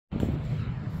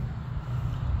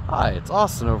Hi, it's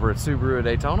Austin over at Subaru at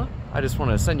Daytona. I just want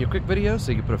to send you a quick video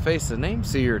so you can put a face to the name,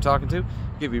 see who you're talking to,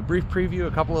 give you a brief preview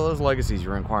of a couple of those legacies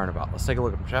you're inquiring about. Let's take a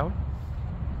look at them, shall we?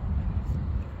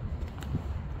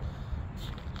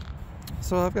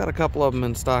 So I've got a couple of them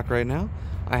in stock right now.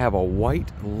 I have a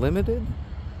white limited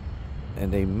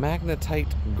and a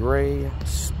magnetite gray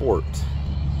sport.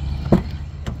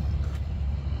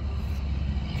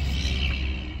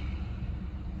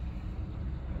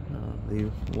 The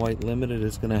white limited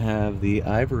is going to have the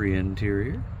ivory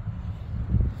interior.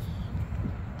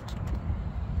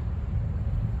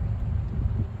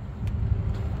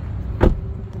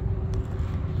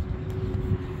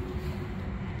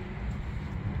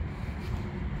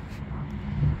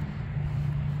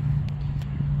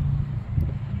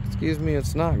 Excuse me,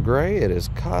 it's not gray, it is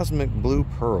cosmic blue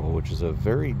pearl, which is a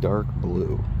very dark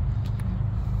blue.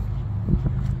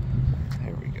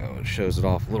 There we go, it shows it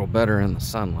off a little better in the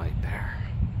sunlight there.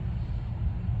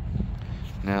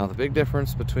 Now the big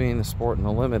difference between the Sport and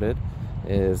the Limited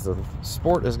is the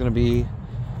Sport is going to be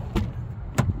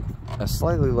a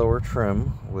slightly lower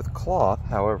trim with cloth.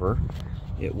 However,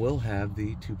 it will have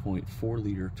the 2.4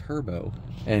 liter turbo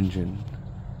engine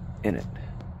in it.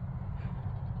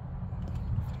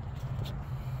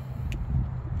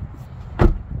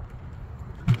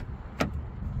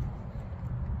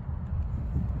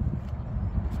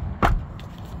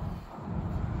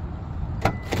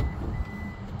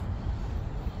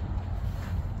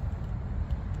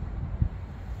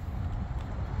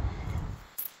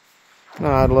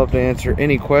 Now, I'd love to answer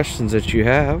any questions that you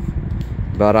have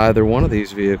about either one of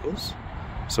these vehicles,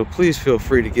 so please feel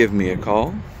free to give me a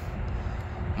call.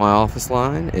 My office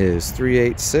line is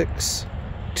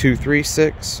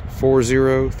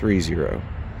 386-236-4030.